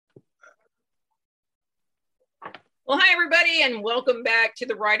Well, hi, everybody, and welcome back to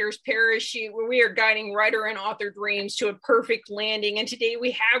the Writer's Parachute, where we are guiding writer and author dreams to a perfect landing. And today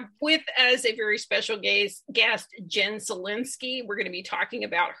we have with us a very special guest, Jen Selinsky. We're going to be talking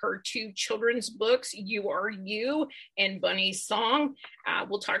about her two children's books, You Are You and Bunny's Song.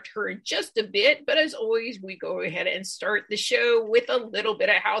 We'll talk to her in just a bit, but as always, we go ahead and start the show with a little bit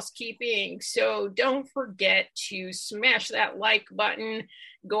of housekeeping. So don't forget to smash that like button.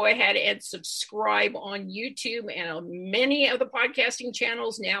 Go ahead and subscribe on YouTube, and many of the podcasting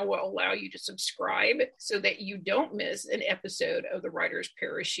channels now will allow you to subscribe so that you don't miss an episode of the Writer's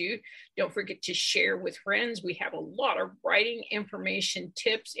Parachute. Don't forget to share with friends. We have a lot of writing information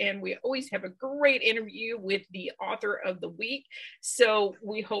tips, and we always have a great interview with the author of the week. So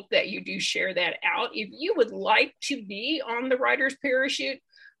we hope that you do share that out. If you would like to be on the Writer's Parachute,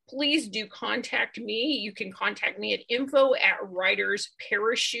 please do contact me. You can contact me at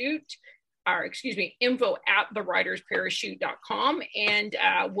info@thewritersparachute.com, and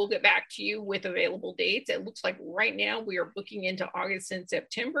we'll get back to you with available dates. It looks like right now we are booking into August and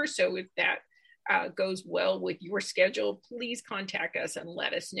September. So if that goes well with your schedule, please contact us and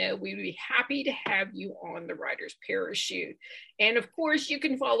let us know. We'd be happy to have you on the Writer's Parachute. And of course, you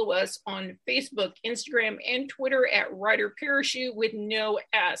can follow us on Facebook, Instagram, and Twitter at Writer Parachute with no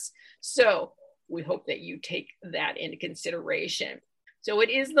S. So we hope that you take that into consideration. So it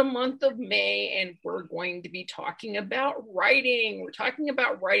is the month of May, and we're going to be talking about writing. We're talking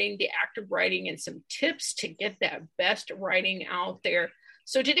about writing, the act of writing, and some tips to get that best writing out there.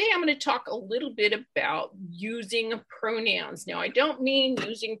 So today I'm going to talk a little bit about using pronouns. Now, I don't mean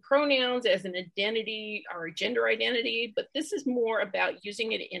using pronouns as an identity or a gender identity, but this is more about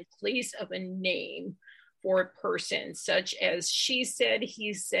using it in place of a name for a person, such as she said,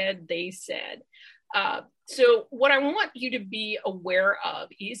 he said, they said. So what I want you to be aware of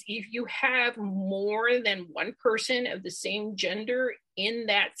is if you have more than one person of the same gender in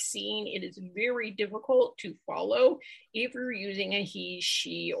that scene, it is very difficult to follow if you're using a he,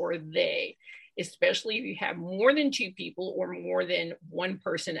 she, or they, especially if you have more than two people or more than one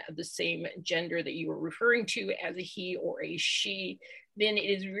person of the same gender that you are referring to as a he or a she, then it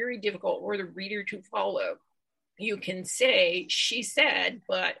is very difficult for the reader to follow. You can say, she said,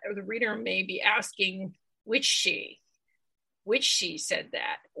 but the reader may be asking, which she said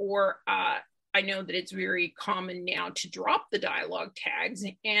that. Or I know that it's very common now to drop the dialogue tags.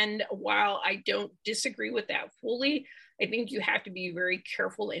 And while I don't disagree with that fully, I think you have to be very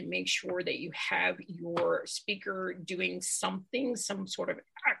careful and make sure that you have your speaker doing something, some sort of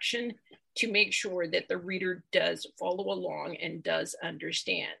action to make sure that the reader does follow along and does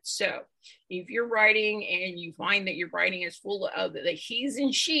understand. So if you're writing and you find that your writing is full of the he's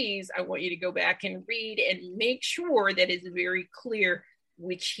and she's, I want you to go back and read and make sure that it's very clear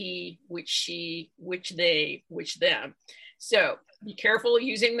which he, which she, which they, which them. So be careful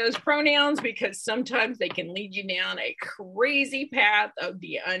using those pronouns because sometimes they can lead you down a crazy path of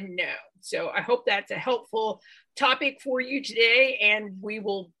the unknown. So I hope that's a helpful topic for you today, and we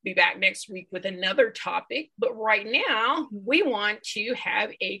will be back next week with another topic. But right now, we want to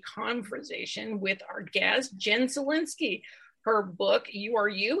have a conversation with our guest, Jen Selinsky. Her book, You Are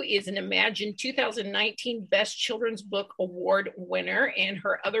You, is an Imagine 2019 Best Children's Book Award winner, and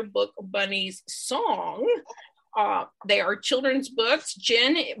her other book, Bunny's Song. They are children's books.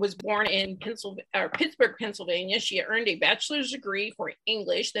 Jen was born in Pittsburgh, Pennsylvania. She earned a bachelor's degree for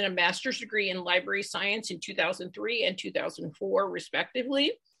English, then a master's degree in library science in 2003 and 2004,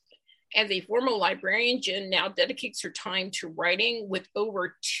 respectively. As a former librarian, Jen now dedicates her time to writing with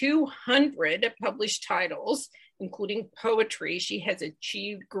over 200 published titles, including poetry. She has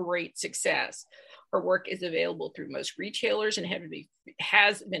achieved great success. Her work is available through most retailers and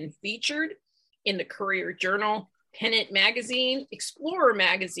has been featured in the Courier Journal, Pennant Magazine, Explorer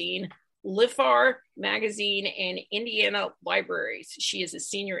Magazine, Lifar Magazine, and Indiana Libraries. She is a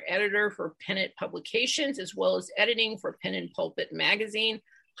senior editor for Pennant Publications, as well as editing for Pen and Pulpit Magazine,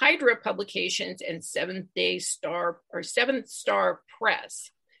 Hydra Publications, and Seventh Star Press.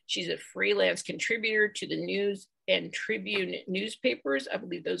 She's a freelance contributor to the News and Tribune newspapers. I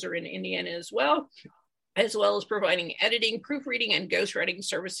believe those are in Indiana as well as providing editing, proofreading, and ghostwriting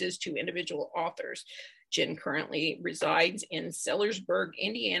services to individual authors. Jen currently resides in Sellersburg,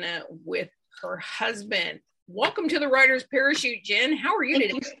 Indiana, with her husband. Welcome to the Writer's Parachute, Jen. How are you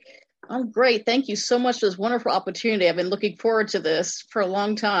today? I'm great. Thank you so much for this wonderful opportunity. I've been looking forward to this for a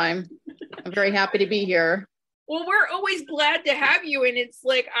long time. I'm very happy to be here. Well, we're always glad to have you. And it's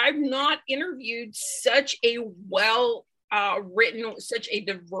like, I've not interviewed such a such a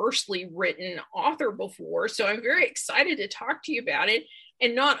diversely written author before. So I'm very excited to talk to you about it.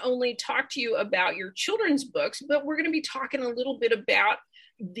 and not only talk to you about your children's books, but we're going to be talking a little bit about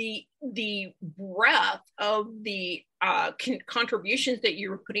the breadth of the contributions that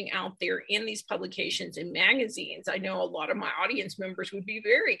you're putting out there in these publications and magazines. I know a lot of my audience members would be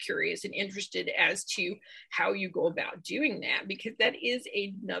very curious and interested as to how you go about doing that, because that is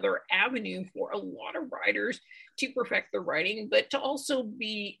another avenue for a lot of writers to perfect their writing, but to also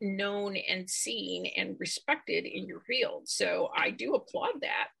be known and seen and respected in your field. So I do applaud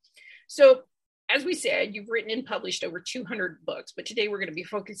that. So as we said, you've written and published over 200 books, but today we're going to be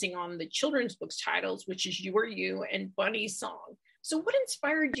focusing on the children's books titles, which is You Are You and Bunny's Song. So what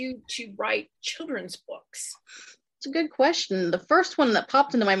inspired you to write children's books? It's a good question. The first one that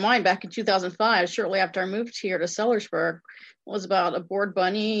popped into my mind back in 2005, shortly after I moved here to Sellersburg, was about a bored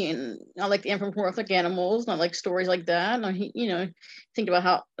bunny, and I like the anthropomorphic animals, and I like stories like that. And I, think about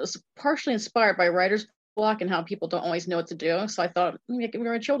how it was partially inspired by writer's block and how people don't always know what to do. So I thought, maybe I could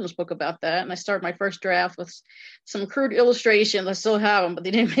write a children's book about that. And I started my first draft with some crude illustrations. I still have them, but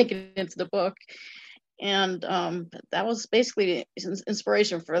they didn't make it into the book. And that was basically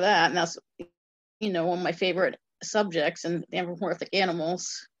inspiration for that. And that's, one of my favorite subjects, and the anthropomorphic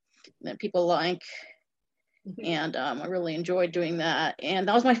animals that people like. And I really enjoyed doing that. And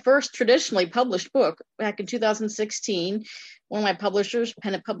that was my first traditionally published book back in 2016. One of my publishers,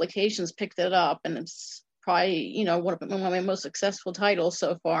 Pennant Publications, picked it up, and it's probably, one of my most successful titles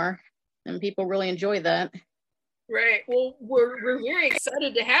so far. And people really enjoy that. Right. Well, we're very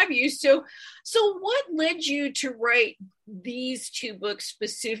excited to have you. So what led you to write these two books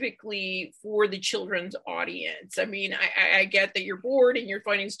specifically for the children's audience? I mean, I get that you're bored and you're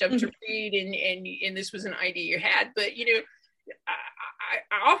finding stuff to read, and this was an idea you had, but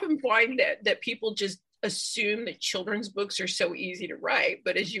I often find that people just assume that children's books are so easy to write,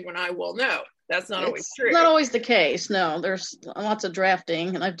 but as you and I well know, that's not always true. Not always the case. No, there's lots of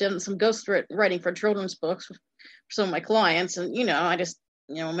drafting, and I've done some ghost writing for children's books for some of my clients, and I just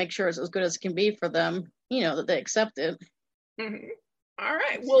make sure it's as good as it can be for them, that they accept it. Mm-hmm. All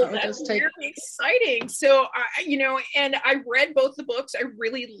right. Well, so that's very exciting. So, and I read both the books. I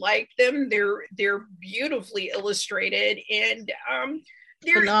really like them. They're beautifully illustrated, and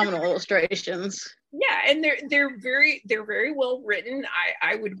they're phenomenal illustrations. Yeah, and they're very well written.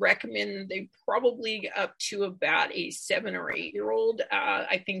 I would recommend they probably up to about a 7 or 8 year old.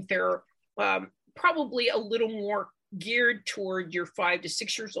 I think they're probably a little more geared toward your 5 to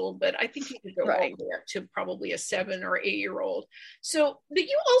 6 years old, but I think you could go all the way up to probably a 7 or 8 year old. So, but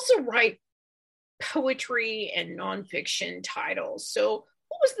you also write poetry and nonfiction titles. So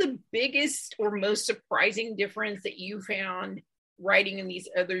what was the biggest or most surprising difference that you found writing in these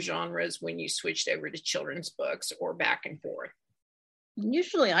other genres when you switched over to children's books, or back and forth?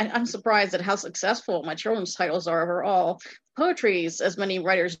 Usually I'm surprised at how successful my children's titles are overall. Poetry, as many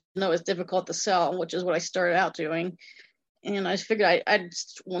writers know, is difficult to sell, which is what I started out doing. And I figured I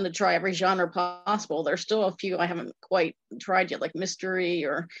just wanted to try every genre possible. There's still a few I haven't quite tried yet, like mystery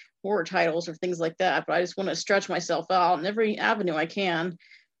or horror titles or things like that. But I just want to stretch myself out in every avenue I can.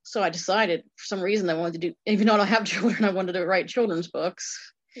 So I decided, for some reason, I wanted to do, even though I don't have children, I wanted to write children's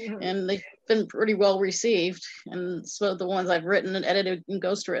books. Mm-hmm. And they've been pretty well received. And so the ones I've written and edited and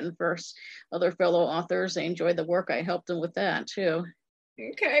ghostwritten for other fellow authors, they enjoyed the work. I helped them with that too.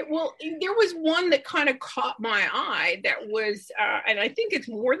 Okay, well, there was one that kind of caught my eye that was, and I think it's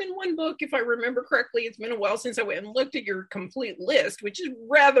more than one book, if I remember correctly. It's been a while since I went and looked at your complete list, which is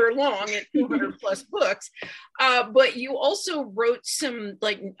rather long at 200 plus books. But you also wrote some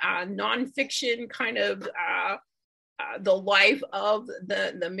like nonfiction kind of the life of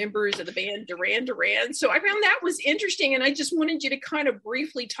the members of the band Duran Duran. So I found that was interesting, and I just wanted you to kind of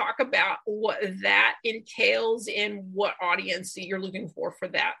briefly talk about what that entails and what audience that you're looking for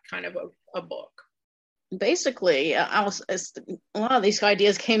that kind of a book. Basically, a lot of these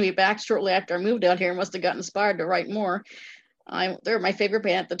ideas came to me back shortly after I moved out here and must have got inspired to write more. They're my favorite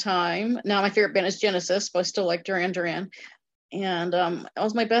band at the time. Now my favorite band is Genesis, but I still like Duran Duran. And it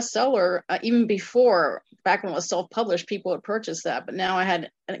was my bestseller even before. Back when it was self-published, people would purchase that. But now I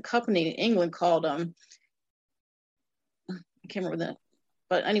had a company in England called I can't remember that.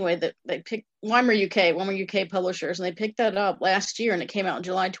 But anyway, they picked Weimar UK publishers, and they picked that up last year, and it came out on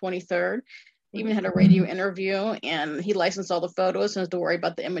July 23rd. Even had a radio interview, and he licensed all the photos and has to worry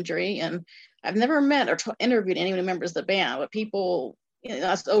about the imagery. And I've never met or interviewed any of the members of the band, but people.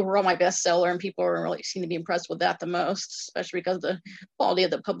 That's overall my bestseller, and people really seem to be impressed with that the most, especially because of the quality of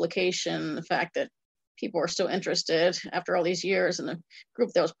the publication, the fact that people are still interested after all these years in a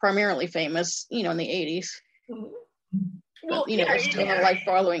group that was primarily famous, in the 80s. Well, there's still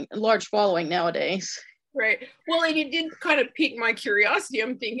a large following nowadays. Right. Well, and it did kind of pique my curiosity.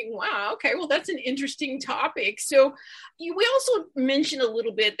 I'm thinking, wow, okay, well, that's an interesting topic. So we also mentioned a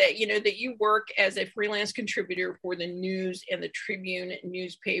little bit that, that you work as a freelance contributor for the News and the Tribune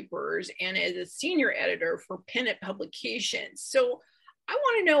newspapers and as a senior editor for Pennant Publications. So I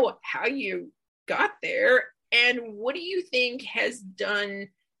want to know how you got there and what do you think has done,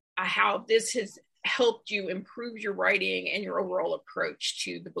 how this has helped you improve your writing and your overall approach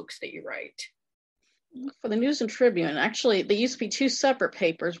to the books that you write? For the News and Tribune, actually, they used to be two separate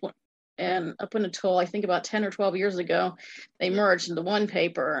papers, and up until I think about 10 or 12 years ago, they merged into one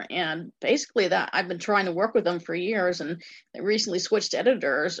paper. And basically, that I've been trying to work with them for years, and they recently switched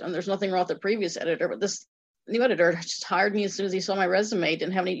editors. And there's nothing wrong with the previous editor, but this new editor just hired me as soon as he saw my resume.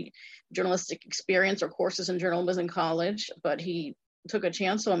 Didn't have any journalistic experience or courses in journalism in college, but he took a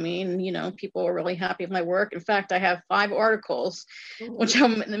chance on me, and people were really happy with my work. In fact, I have 5 articles, which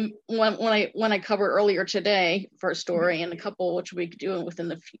when I covered earlier today for a story, and a couple which we could do within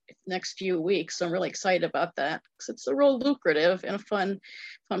the next few weeks. So I'm really excited about that because it's a real lucrative and a fun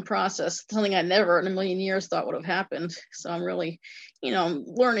process. Something I never in a million years thought would have happened. So I'm really,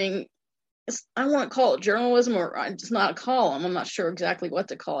 learning. I want to call it journalism, or it's not a column. I'm not sure exactly what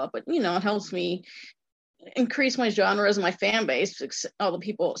to call it, but it helps me increase my genres and my fan base. All the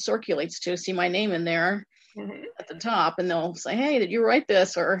people it circulates to see my name in there at the top, and they'll say, "Hey, did you write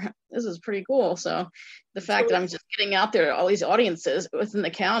this?" or "This is pretty cool." So the fact that I'm just getting out there to all these audiences within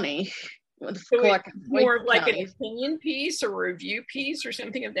the county, more of like an opinion piece or review piece or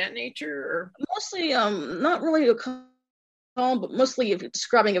something of that nature, or mostly not really a column, but mostly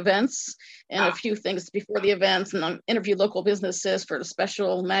describing events and a few things before the events, and interview local businesses for the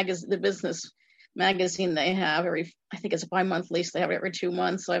special the business magazine they have I think it's bi-monthly, so they have it every 2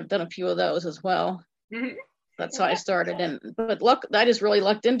 months. So I've done a few of those as well. That's how I started. But I just really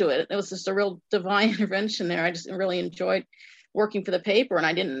lucked into it. It was just a real divine intervention there. I just really enjoyed working for the paper, and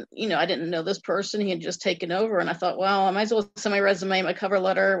I didn't know this person. He had just taken over, and I thought, well, I might as well send my resume, my cover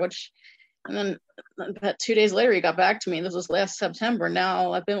letter, and then about 2 days later, he got back to me. This was last September.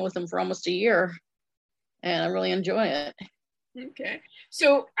 Now I've been with him for almost a year, and I really enjoy it. Okay.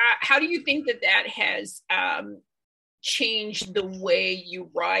 So how do you think that has changed the way you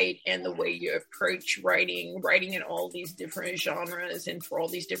write and the way you approach writing in all these different genres and for all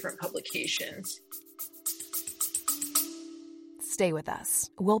these different publications? Stay with us.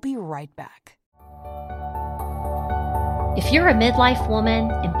 We'll be right back. If you're a midlife woman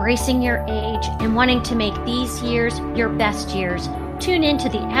embracing your age and wanting to make these years your best years, tune in to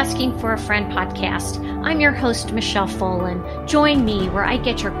the Asking for a Friend podcast. I'm your host, Michelle Folan. Join me where I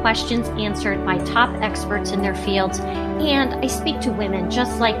get your questions answered by top experts in their fields, and I speak to women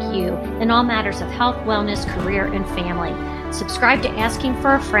just like you in all matters of health, wellness, career, and family. Subscribe to Asking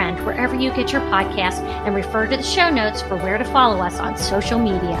for a Friend wherever you get your podcast, and refer to the show notes for where to follow us on social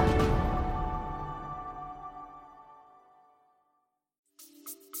media.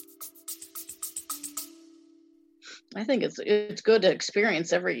 I think it's good to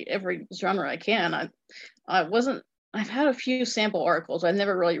experience every genre I can. I've had a few sample articles. I've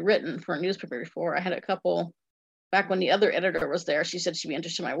never really written for a newspaper before. I had a couple back when the other editor was there. She said she'd be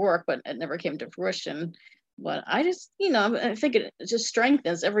interested in my work, but it never came to fruition. But I just, I think it just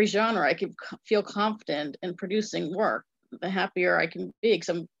strengthens every genre. I can feel confident in producing work. The happier I can be, because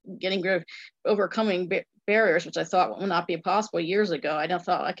I'm getting rid of overcoming barriers, which I thought would not be possible years ago. I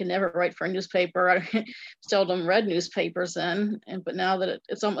thought I could never write for a newspaper. I seldom read newspapers then, but now that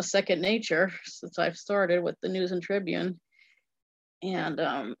it's almost second nature since I've started with the News and Tribune,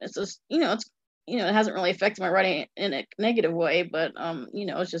 and it's just, it hasn't really affected my writing in a negative way, but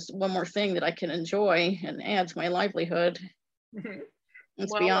it's just one more thing that I can enjoy and add to my livelihood.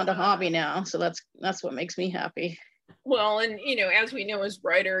 It's beyond a hobby now, so that's what makes me happy. Well, and, as we know as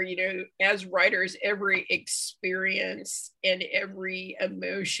writers, every experience and every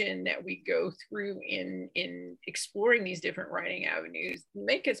emotion that we go through in exploring these different writing avenues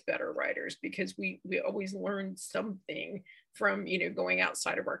make us better writers, because we always learn something from, going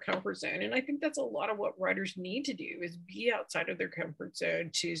outside of our comfort zone. And I think that's a lot of what writers need to do, is be outside of their comfort zone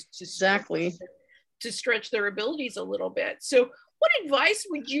to exactly to stretch their abilities a little bit. So what advice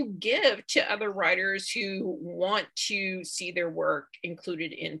would you give to other writers who want to see their work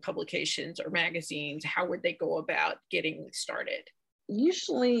included in publications or magazines? How would they go about getting started?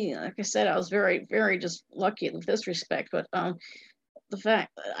 Usually, like I said, I was very, very just lucky in this respect, but the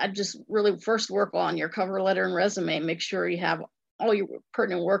fact I just really first work on your cover letter and resume, make sure you have all your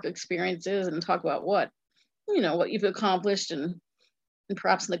pertinent work experiences, and talk about what you've accomplished and and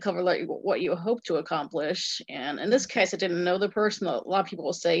perhaps in the cover letter what you hope to accomplish. And in this case, I didn't know the person. A lot of people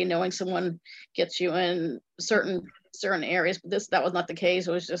will say knowing someone gets you in certain areas, but that was not the case.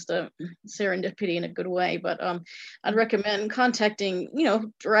 It was just a serendipity in a good way. But I'd recommend contacting,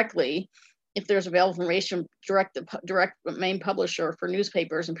 directly, if there's available information, direct the main publisher for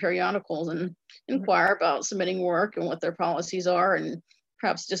newspapers and periodicals, and inquire about submitting work and what their policies are, and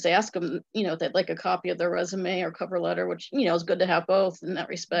perhaps just ask them, if they'd like a copy of their resume or cover letter, which, is good to have both in that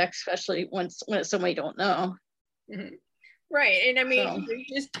respect, especially when it's somebody you don't know. Mm-hmm. Right. And I mean,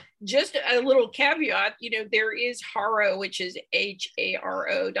 just a little caveat, there is Haro, which is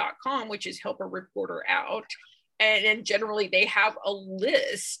HARO.com, which is Help a Reporter Out. And generally they have a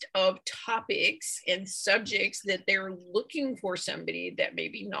list of topics and subjects that they're looking for somebody that may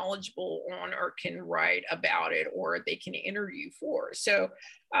be knowledgeable on or can write about it, or they can interview for. So,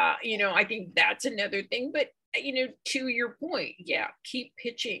 I think that's another thing. But, to your point, keep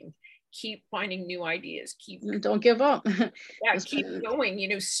pitching. Keep finding new ideas. Don't give up. Keep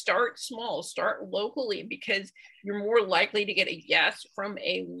going. Start small, start locally, because you're more likely to get a yes from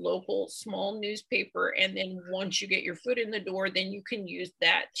a local small newspaper. And then once you get your foot in the door, then you can use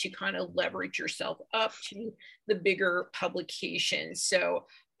that to kind of leverage yourself up to the bigger publications. So,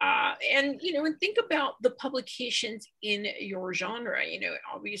 and think about the publications in your genre.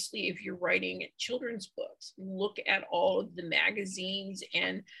 Obviously, if you're writing children's books, look at all of the magazines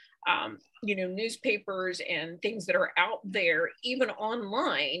and newspapers and things that are out there, even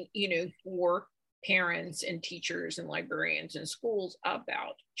online, for parents and teachers and librarians and schools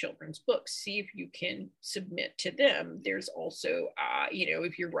about children's books. See if you can submit to them. There's also,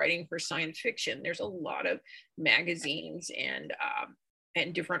 if you're writing for science fiction, there's a lot of magazines and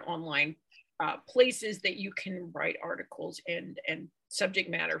different online places that you can write articles and subject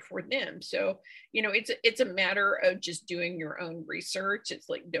matter for them. So, it's a matter of just doing your own research. It's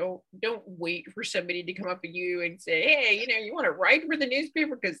like, don't wait for somebody to come up to you and say, hey, you want to write for the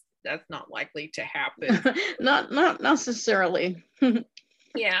newspaper, because that's not likely to happen. not necessarily.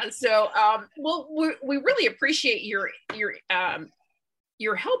 Yeah. So, well, we really appreciate your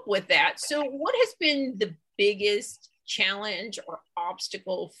help with that. So what has been the biggest challenge or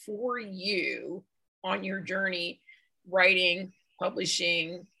obstacle for you on your journey writing,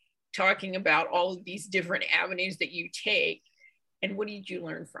 publishing, talking about all of these different avenues that you take, and what did you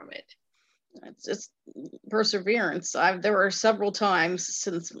learn from it? It's just perseverance. There were several times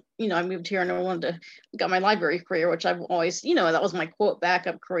since, I moved here and I got my library career, which I've always, that was my quote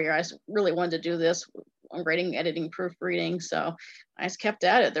backup career. I really wanted to do this. I'm writing, editing, proofreading. So I just kept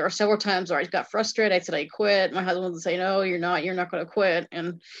at it. There were several times where I got frustrated. I said, I quit. My husband would say, no, you're not going to quit.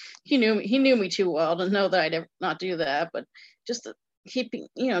 And he knew me too well to know that I'd not do that, but just keeping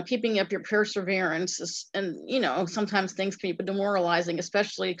up your perseverance and sometimes things can be demoralizing,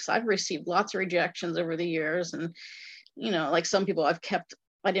 especially because I've received lots of rejections over the years. And, like some people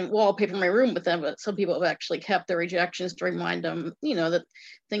I didn't wallpaper my room with them, but some people have actually kept their rejections to remind them, that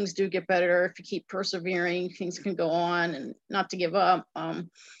things do get better if you keep persevering, things can go on, and not to give up.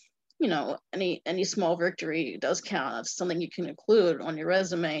 Any small victory does count. That's something you can include on your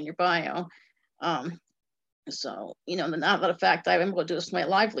resume and your bio. So, now that the fact I'm able to do this for my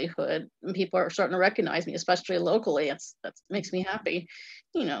livelihood, and people are starting to recognize me, especially locally, that makes me happy,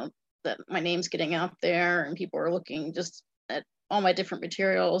 that my name's getting out there and people are looking just at all my different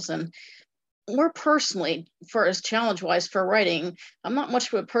materials. And more personally, for as challenge-wise for writing, I'm not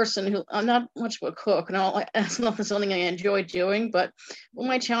much of a cook, and that's not something I enjoy doing, but one of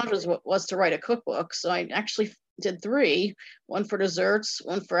my challenges was to write a cookbook. So I actually did 3, one for desserts,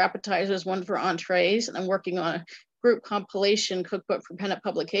 one for appetizers, one for entrees, and I'm working on a group compilation cookbook for Pennant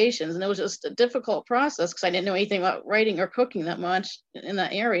Publications. And it was just a difficult process because I didn't know anything about writing or cooking that much in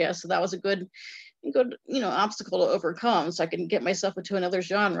that area. So that was a good obstacle to overcome, so I can get myself into another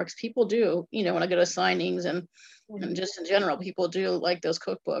genre, because people do, when I go to signings and just in general, people do like those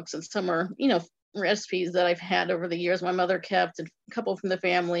cookbooks. And some are, recipes that I've had over the years my mother kept, and a couple from the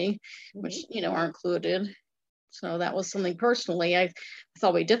family, which, are included. So that was something personally I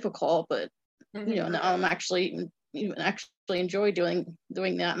thought would be difficult, but now I'm actually enjoy doing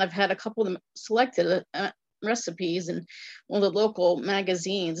that. And I've had a couple of them selected recipes in one of the local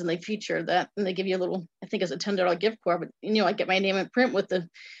magazines, and they feature that, and they give you a little, I think it's a $10 gift card, but I get my name in print with the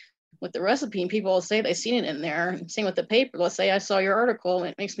recipe, and people will say they've seen it in there. And same with the paper, let's say I saw your article,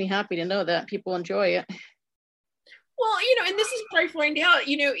 and it makes me happy to know that people enjoy it. Well, and this is what I find out,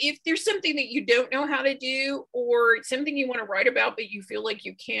 if there's something that you don't know how to do, or something you want to write about, but you feel like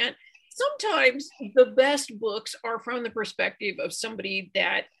you can't, sometimes the best books are from the perspective of somebody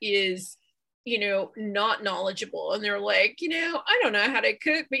that is not knowledgeable, and they're like, I don't know how to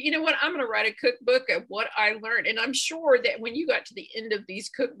cook, but you know what, I'm going to write a cookbook of what I learned. And I'm sure that when you got to the end of these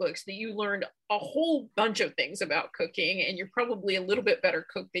cookbooks that you learned a whole bunch of things about cooking, and you're probably a little bit better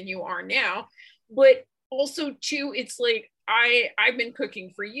cook than you are now. But also too, it's like, I've been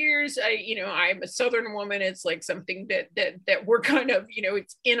cooking for years. I'm a Southern woman. It's like something that we're kind of,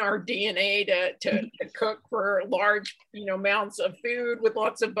 it's in our DNA to cook for large, amounts of food with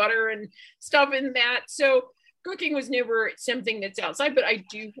lots of butter and stuff in that. So cooking was never something that's outside, but I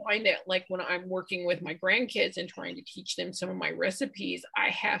do find that like when I'm working with my grandkids and trying to teach them some of my recipes, I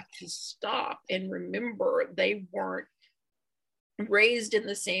have to stop and remember they weren't raised in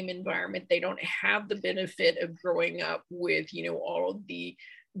the same environment. They don't have the benefit of growing up with, all of the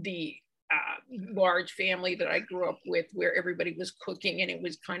large family that I grew up with, where everybody was cooking and it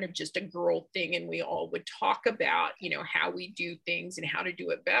was kind of just a girl thing. And we all would talk about, how we do things and how to do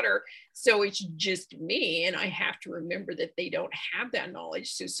it better. So it's just me. And I have to remember that they don't have that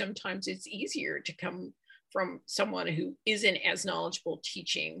knowledge. So sometimes it's easier to come from someone who isn't as knowledgeable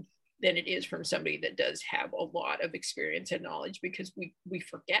teaching than it is from somebody that does have a lot of experience and knowledge, because we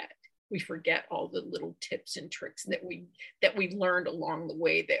forget all the little tips and tricks that we learned along the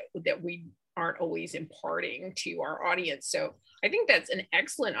way that we aren't always imparting to our audience. So I think that's an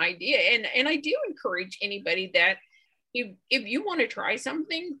excellent idea. And I do encourage anybody that if you want to try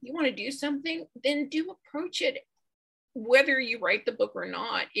something, you want to do something, then do approach it. Whether you write the book or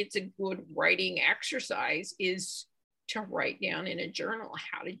not, it's a good writing exercise is to write down in a journal,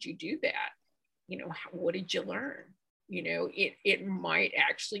 how did you do that? What did you learn? It might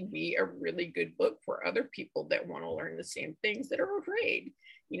actually be a really good book for other people that want to learn the same things that are afraid.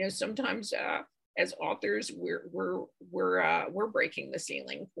 Sometimes as authors, we're breaking the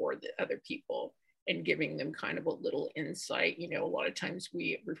ceiling for the other people and giving them kind of a little insight. A lot of times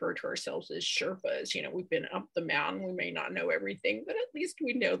we refer to ourselves as Sherpas. We've been up the mountain. We may not know everything, but at least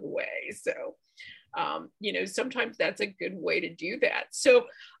we know the way. So sometimes that's a good way to do that. So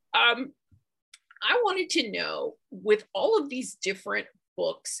I wanted to know, with all of these different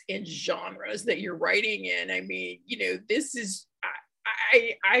books and genres that you're writing in, I mean, this is,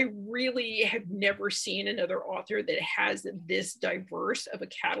 I really have never seen another author that has this diverse of a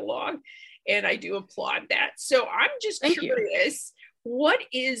catalog, and I do applaud that. So I'm just curious, what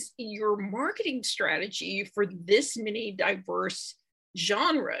is your marketing strategy for this many diverse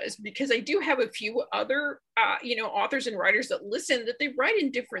genres? Because I do have a few other authors and writers that listen, that they write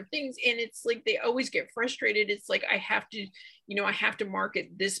in different things, and it's like they always get frustrated. It's like I have to market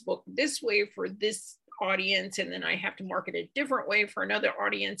this book this way for this audience, and then I have to market a different way for another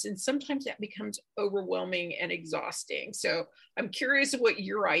audience, and sometimes that becomes overwhelming and exhausting. So I'm curious what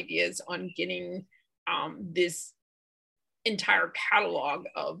your ideas on getting this entire catalog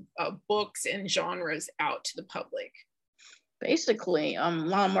of books and genres out to the public. Basically, a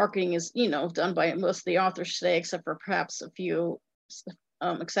lot of marketing is, done by most of the authors today, except for perhaps a few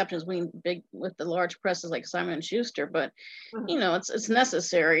exceptions with the large presses like Simon & Schuster. But, it's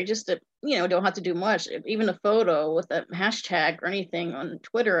necessary just to, don't have to do much. Even a photo with a hashtag or anything on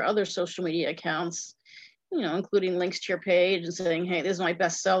Twitter or other social media accounts, including links to your page and saying, hey, this is my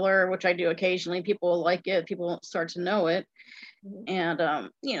bestseller, which I do occasionally. People will like it. People start to know it. And,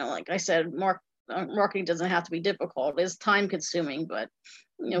 like I said, marketing doesn't have to be difficult. It's time consuming, but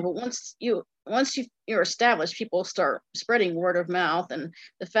but once you're established, people start spreading word of mouth. And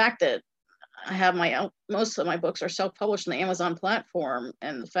the fact that I have most of my books are self-published on the Amazon platform,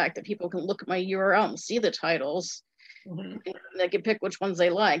 and the fact that people can look at my URL and see the titles, they can pick which ones they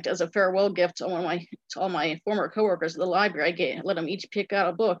liked. As a farewell gift to all my former coworkers at the library, I let them each pick out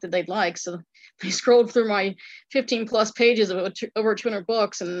a book that they'd like. So they scrolled through my 15 plus pages of over 200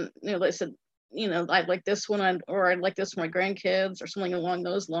 books, and they said, I'd like this one, or I'd like this for my grandkids, or something along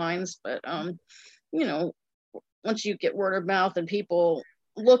those lines. But, once you get word of mouth and people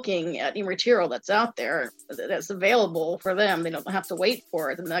looking at your material that's out there, that's available for them, they don't have to wait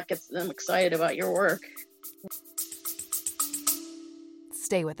for it, and that gets them excited about your work.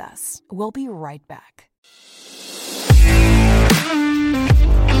 Stay with us. We'll be right back.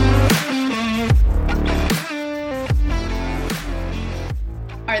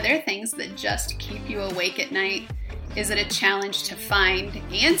 Are there things that just keep you awake at night? Is it a challenge to find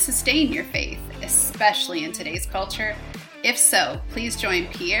and sustain your faith, especially in today's culture? If so, please join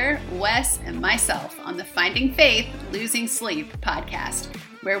Pierre, Wes, and myself on the Finding Faith, Losing Sleep podcast,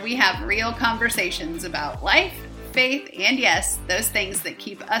 where we have real conversations about life, faith, and yes, those things that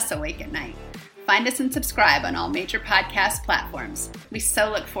keep us awake at night. Find us and subscribe on all major podcast platforms. We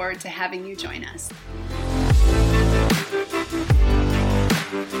so look forward to having you join us.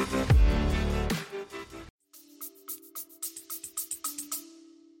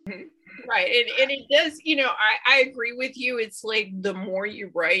 Right. And it does, I agree with you. It's like the more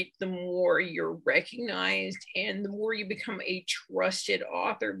you write, the more you're recognized and the more you become a trusted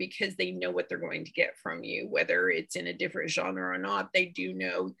author because they know what they're going to get from you, whether it's in a different genre or not. They do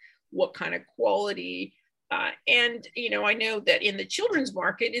know what kind of quality. And I know that in the children's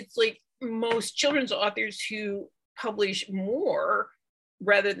market, it's like most children's authors who publish more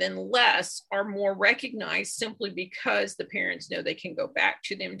rather than less are more recognized simply because the parents know they can go back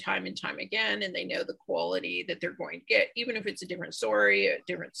to them time and time again, and they know the quality that they're going to get. Even if it's a different story, a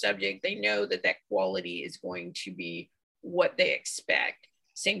different subject, they know that that quality is going to be what they expect.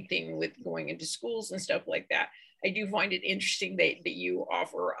 Same thing with going into schools and stuff like that. I do find it interesting that you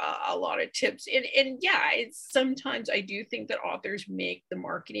offer a lot of tips. And yeah, it's sometimes I do think that authors make the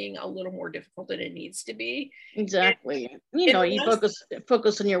marketing a little more difficult than it needs to be. Exactly. You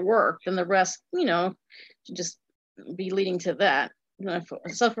focus on your work, then the rest, should just be leading to that.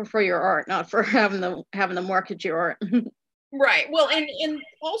 Suffer for your art, not for having to market your art. Right. Well, and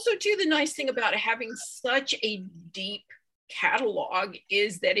also too, the nice thing about having such a deep catalog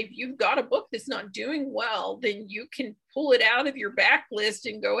is that if you've got a book that's not doing well, then you can pull it out of your backlist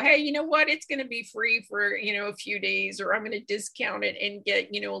and go, hey, you know what, it's going to be free for a few days, or I'm going to discount it and get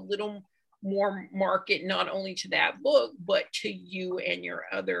a little more market not only to that book but to you and your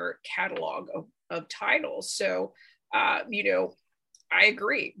other catalog of titles. So I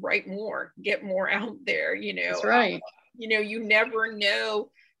agree, write more, get more out there. That's right. You never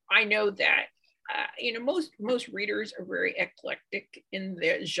know. I know that most readers are very eclectic in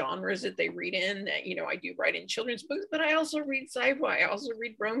the genres that they read in. That I do write in children's books, but I also read sci-fi, I also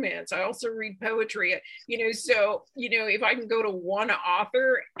read romance, I also read poetry. So if I can go to one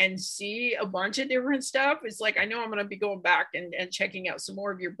author and see a bunch of different stuff, it's like I know I'm going to be going back and checking out some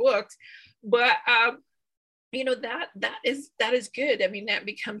more of your books. But that is good. I mean, that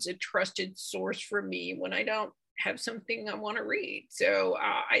becomes a trusted source for me when I don't have something I want to read. So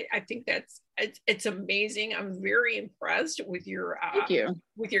I think it's amazing. I'm very impressed with your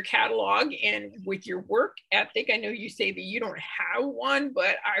with your catalog and with your work ethic. I know you say that you don't have one,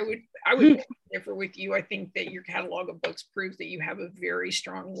 but I would differ with you. I think that your catalog of books proves that you have a very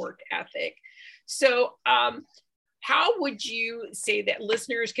strong work ethic. So how would you say that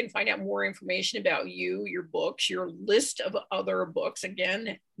listeners can find out more information about you, your books, your list of other books,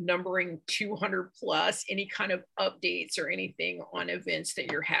 again, numbering 200 plus, any kind of updates or anything on events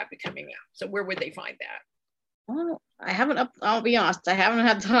that you're having coming out? So where would they find that? Well, I'll be honest, I haven't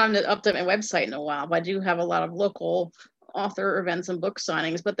had time to update my website in a while, but I do have a lot of local author events and book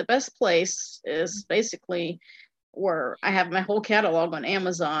signings. But the best place is basically where I have my whole catalog on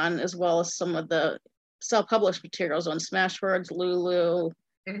Amazon, as well as some of the self-published materials on Smashwords, Lulu,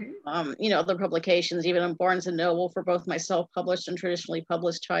 other publications, even on Barnes and Noble for both my self-published and traditionally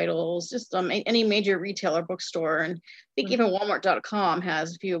published titles, just any major retailer bookstore. And I think even Walmart.com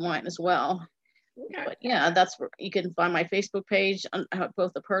has a few of mine as well. Okay. But yeah, that's where you can find my Facebook page,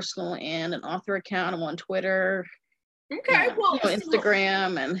 both a personal and an author account. I'm on Twitter. Okay, well,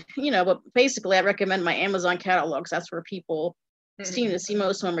 Instagram, and but basically I recommend my Amazon catalogs. That's where people seem to see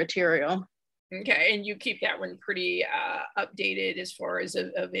most of my material. Okay, and you keep that one pretty updated as far as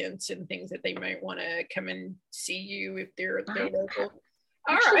events and things that they might want to come and see you if they're local.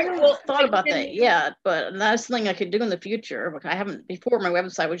 All right. I haven't thought about that yet, but that's something I could do in the future. I haven't before. My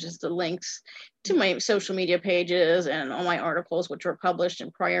website was just the links to my social media pages and all my articles, which were published in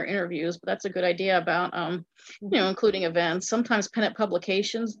prior interviews. But that's a good idea about, including events. Sometimes Pennant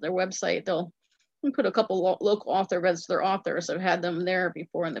Publications, their website, they'll put a couple local author events. Their authors have had them there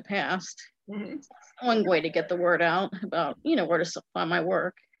before in the past. One way to get the word out about, where to find my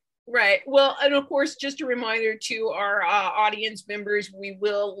work. Right. Well, and of course, just a reminder to our audience members, we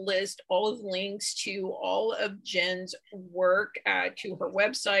will list all of the links to all of Jen's work, to her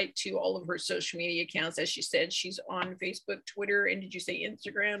website, to all of her social media accounts. As she said, she's on Facebook, Twitter, and did you say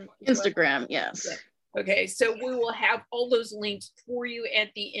Instagram? Instagram, yes. Yeah. Okay. So we will have all those links for you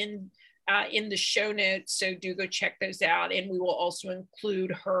at the end in the show notes. So do go check those out. And we will also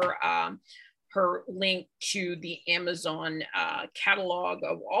include her link to the Amazon catalog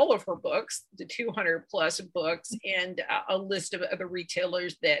of all of her books, the 200 plus books, and a list of other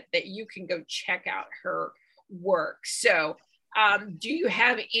retailers that you can go check out her work. So do you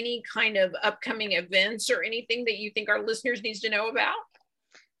have any kind of upcoming events or anything that you think our listeners needs to know about?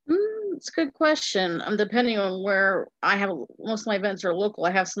 It's a good question. Depending on where I have, most of my events are local.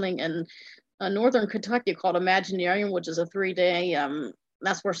 I have something in northern Kentucky called Imagineering, which is a 3-day,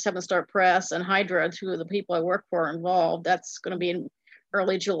 that's where 7 Star Press and Hydra, 2 of the people I work for, are involved. That's going to be in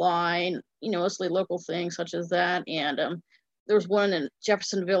early July, and, mostly local things such as that. And there was one in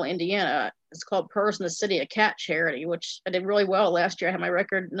Jeffersonville, Indiana. It's called Purrs in the City, a cat charity, which I did really well last year. I had my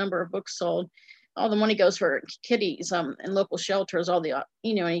record number of books sold. All the money goes for kitties in local shelters, all the, and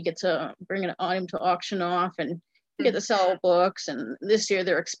you get to bring an item to auction off and you get to sell books. And this year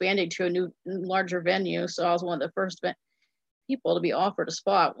they're expanding to a new, larger venue. So I was one of the first people to be offered a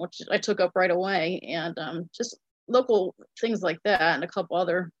spot, which I took up right away. And just local things like that and a couple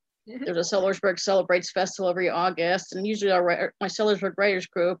other. There's a Sellersburg Celebrates Festival every August, and usually my Sellersburg Writers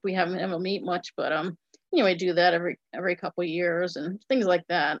Group, we haven't able to meet much, but I do that every couple of years and things like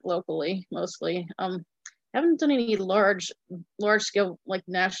that locally mostly. Haven't done any large scale like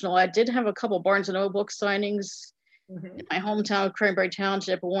national. I did have a couple Barnes and Noble book signings in my hometown, Cranberry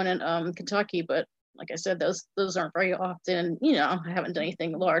Township, one in Kentucky, but like I said, those aren't very often. I haven't done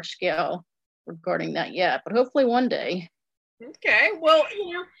anything large scale regarding that yet, but hopefully one day. Okay, well,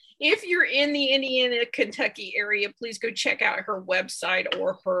 if you're in the Indiana, Kentucky area, please go check out her website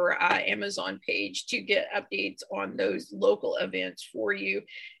or her Amazon page to get updates on those local events for you.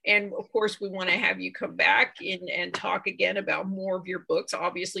 And of course, we want to have you come back and talk again about more of your books.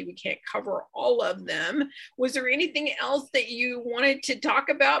 Obviously, we can't cover all of them. Was there anything else that you wanted to talk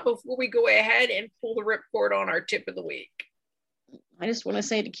about before we go ahead and pull the ripcord on our tip of the week? I just want to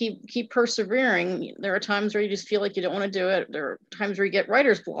say to keep persevering. There are times where you just feel like you don't want to do it. There are times where you get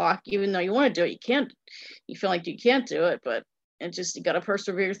writer's block, even though you want to do it, you feel like you can't do it, but you got to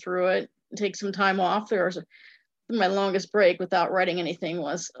persevere through it and take some time off. My longest break without writing anything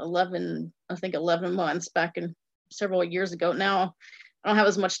was 11 months back in several years ago. Now I don't have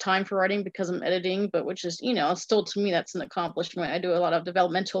as much time for writing because I'm editing, but which is, still to me, that's an accomplishment. I do a lot of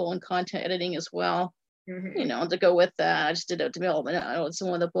developmental and content editing as well. To go with that, I just did a development. I know it's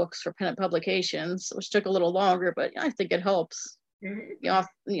one of the books for Pennant Publications, which took a little longer, but I think it helps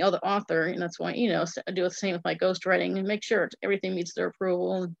the other author, and that's why I do the same with my ghostwriting and make sure everything meets their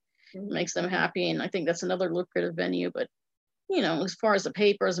approval and makes them happy. And I think that's another lucrative venue. But as far as the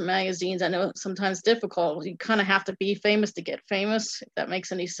papers and magazines, I know sometimes difficult. You kind of have to be famous to get famous, if that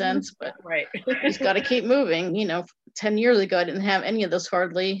makes any sense. But right, you just got to keep moving. 10 years ago, I didn't have any of this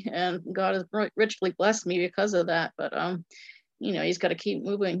hardly, and God has richly blessed me because of that. But you just got to keep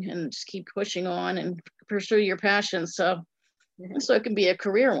moving and just keep pushing on and pursue your passion. So it can be a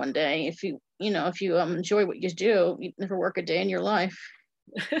career one day if you enjoy what you do. You never work a day in your life.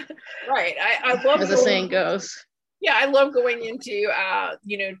 Right. I love as the saying goes. Yeah, I love going into,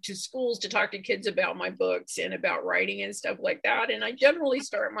 to schools to talk to kids about my books and about writing and stuff like that. And I generally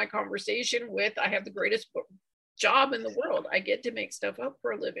start my conversation with, I have the greatest job in the world. I get to make stuff up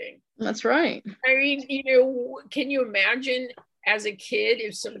for a living. That's right. I mean, can you imagine as a kid,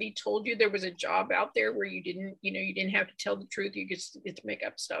 if somebody told you there was a job out there where you didn't have to tell the truth, you get to make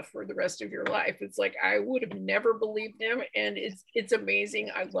up stuff for the rest of your life? It's like, I would have never believed them. And it's amazing.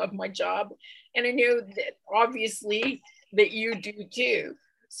 I love my job. And I know that obviously that you do too.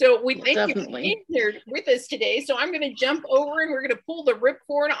 So we thank you for being here with us today. So I'm going to jump over and we're going to pull the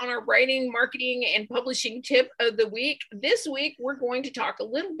ripcord on our writing, marketing, and publishing tip of the week. This week, we're going to talk a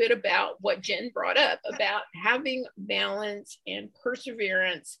little bit about what Jen brought up about having balance and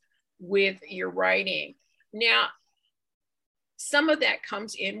perseverance with your writing. Now, some of that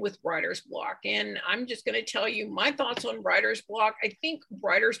comes in with writer's block. And I'm just going to tell you my thoughts on writer's block. I think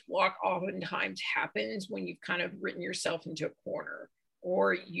writer's block oftentimes happens when you've kind of written yourself into a corner,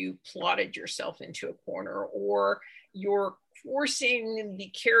 or you plotted yourself into a corner, or you're forcing the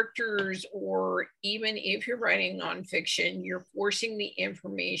characters, or even if you're writing nonfiction, you're forcing the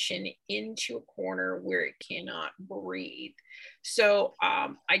information into a corner where it cannot breathe. So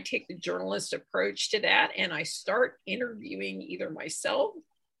I take the journalist approach to that, and I start interviewing either myself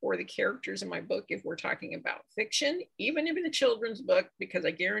or the characters in my book if we're talking about fiction, even if it's a children's book, because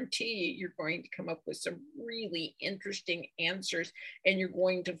I guarantee you're going to come up with some really interesting answers and you're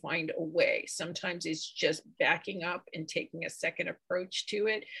going to find a way. Sometimes it's just backing up and taking a second approach to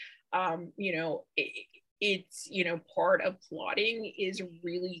it. It's part of plotting is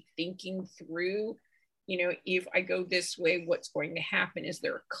really thinking through, if I go this way, what's going to happen? Is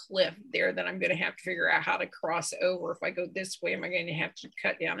there a cliff there that I'm going to have to figure out how to cross over? If I go this way, am I going to have to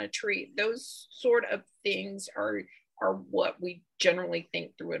cut down a tree? Those sort of things are what we generally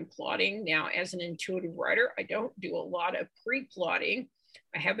think through in plotting. Now, as an intuitive writer, I don't do a lot of pre-plotting.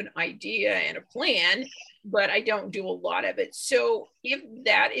 I have an idea and a plan, but I don't do a lot of it. So if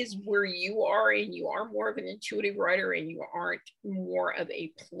that is where you are and you are more of an intuitive writer and you aren't more of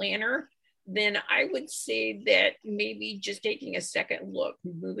a planner, then I would say that maybe just taking a second look,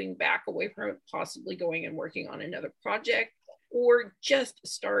 moving back away from it, possibly going and working on another project, or just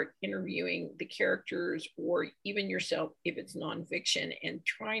start interviewing the characters or even yourself if it's nonfiction, and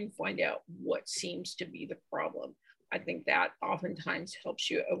try and find out what seems to be the problem. I think that oftentimes helps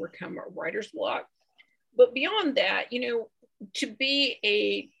you overcome a writer's block. But beyond that, to be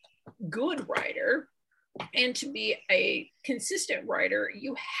a good writer and to be a consistent writer,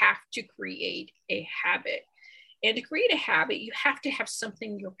 you have to create a habit. And to create a habit, you have to have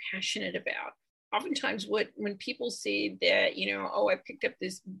something you're passionate about. Oftentimes when people say that, oh, I picked up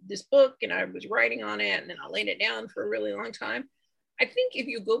this book and I was writing on it and then I laid it down for a really long time, I think if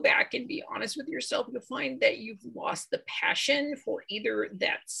you go back and be honest with yourself, you'll find that you've lost the passion for either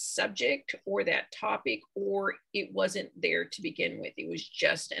that subject or that topic, or it wasn't there to begin with. It was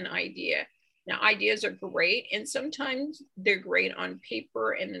just an idea. Now, ideas are great, and sometimes they're great on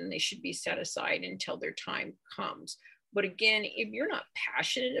paper, and then they should be set aside until their time comes. But again, if you're not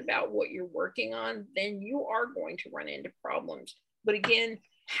passionate about what you're working on, then you are going to run into problems. But again,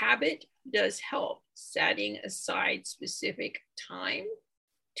 habit does help. Setting aside specific time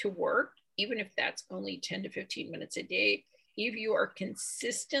to work, even if that's only 10 to 15 minutes a day, if you are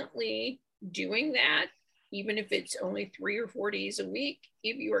consistently doing that, even if it's only 3 or 4 days a week,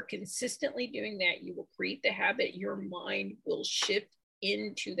 if you are consistently doing that, you will create the habit. Your mind will shift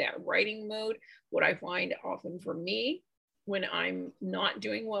into that writing mode. What I find often for me, when I'm not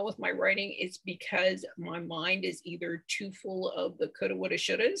doing well with my writing, it's because my mind is either too full of the coulda, woulda,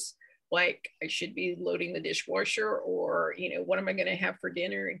 shouldas, like I should be loading the dishwasher, or, what am I going to have for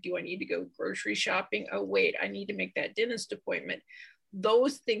dinner? Do I need to go grocery shopping? Oh, wait, I need to make that dentist appointment.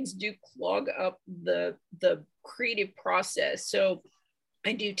 Those things do clog up the creative process. So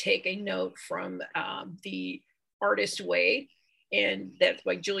I do take a note from The Artist Way, and that's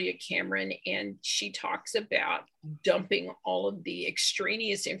by Julia Cameron. And she talks about dumping all of the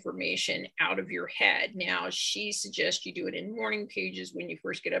extraneous information out of your head. Now, she suggests you do it in morning pages when you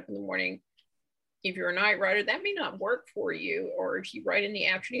first get up in the morning. If you're a night writer, that may not work for you. Or if you write in the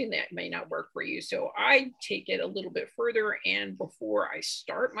afternoon, that may not work for you. So I take it a little bit further. And before I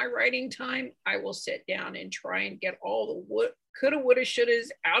start my writing time, I will sit down and try and get all the coulda, woulda, shouldas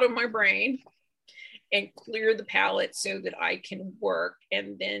out of my brain and clear the palette so that I can work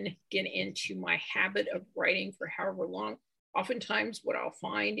and then get into my habit of writing for however long. Oftentimes what I'll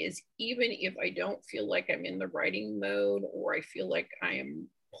find is, even if I don't feel like I'm in the writing mode, or I feel like I am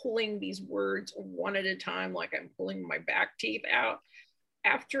pulling these words one at a time, like I'm pulling my back teeth out,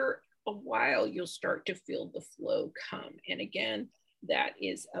 after a while, you'll start to feel the flow come. And again, that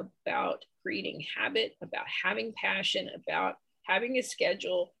is about creating habit, about having passion, about having a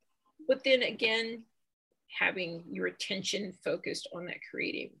schedule, but then again, having your attention focused on that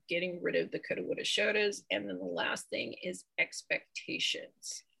creative, getting rid of the coulda, woulda, shouldas. And then the last thing is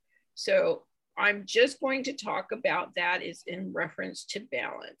expectations. So I'm just going to talk about that is in reference to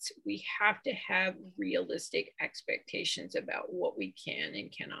balance. We have to have realistic expectations about what we can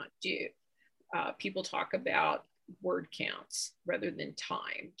and cannot do. People talk about word counts rather than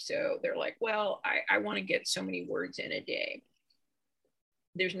time. So they're like, well, I want to get so many words in a day.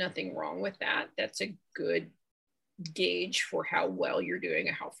 There's nothing wrong with that. That's a good gauge for how well you're doing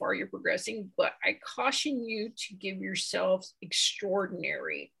and how far you're progressing. But I caution you to give yourselves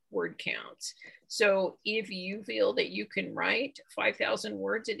extraordinary word counts. So if you feel that you can write 5,000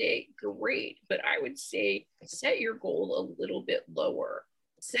 words a day, great. But I would say set your goal a little bit lower.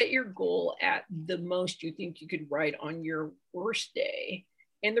 Set your goal at the most you think you could write on your worst day.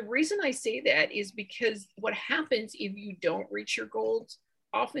 And the reason I say that is because what happens if you don't reach your goals,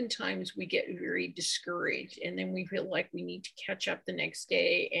 oftentimes we get very discouraged, and then we feel like we need to catch up the next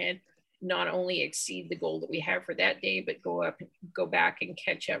day and not only exceed the goal that we have for that day, but go back and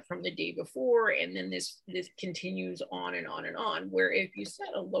catch up from the day before. And then this continues on and on and on, where if you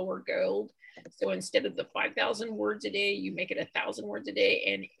set a lower goal, so instead of the 5,000 words a day, you make it 1,000 words a day,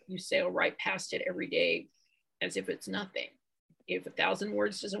 and you sail right past it every day as if it's nothing. If 1,000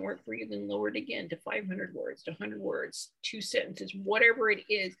 words doesn't work for you, then lower it again to 500 words, to 100 words, 2 sentences, whatever it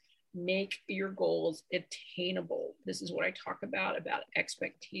is. Make your goals attainable. This is what I talk about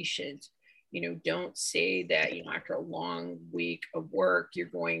expectations. Don't say that, after a long week of work, you're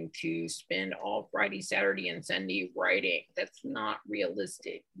going to spend all Friday, Saturday, and Sunday writing. That's not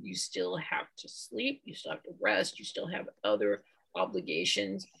realistic. You still have to sleep. You still have to rest. You still have other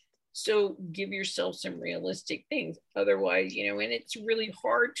obligations. So give yourself some realistic things. Otherwise, and it's really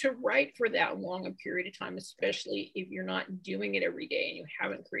hard to write for that long a period of time, especially if you're not doing it every day and you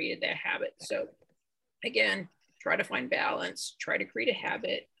haven't created that habit. So again, try to find balance, try to create a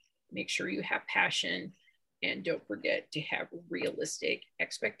habit, make sure you have passion, And don't forget to have realistic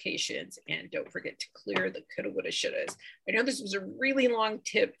expectations, and don't forget to clear the coulda, woulda, shouldas. I know this was a really long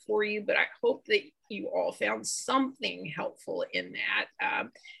tip for you, but I hope that you all found something helpful in that.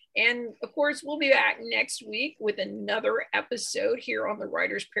 And of course, we'll be back next week with another episode here on the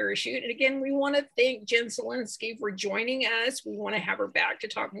Writer's Parachute. And again, we want to thank Jen Selinsky for joining us. We want to have her back to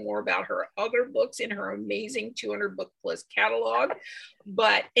talk more about her other books in her amazing 200 book plus catalog.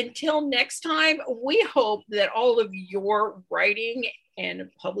 But until next time, we hope that all of your writing and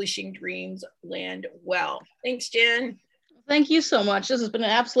publishing dreams land well. Thanks, Jen. Thank you so much. This has been an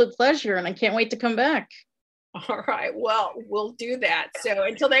absolute pleasure, and I can't wait to come back. All right. Well, we'll do that. So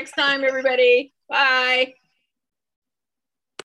until next time, everybody. Bye.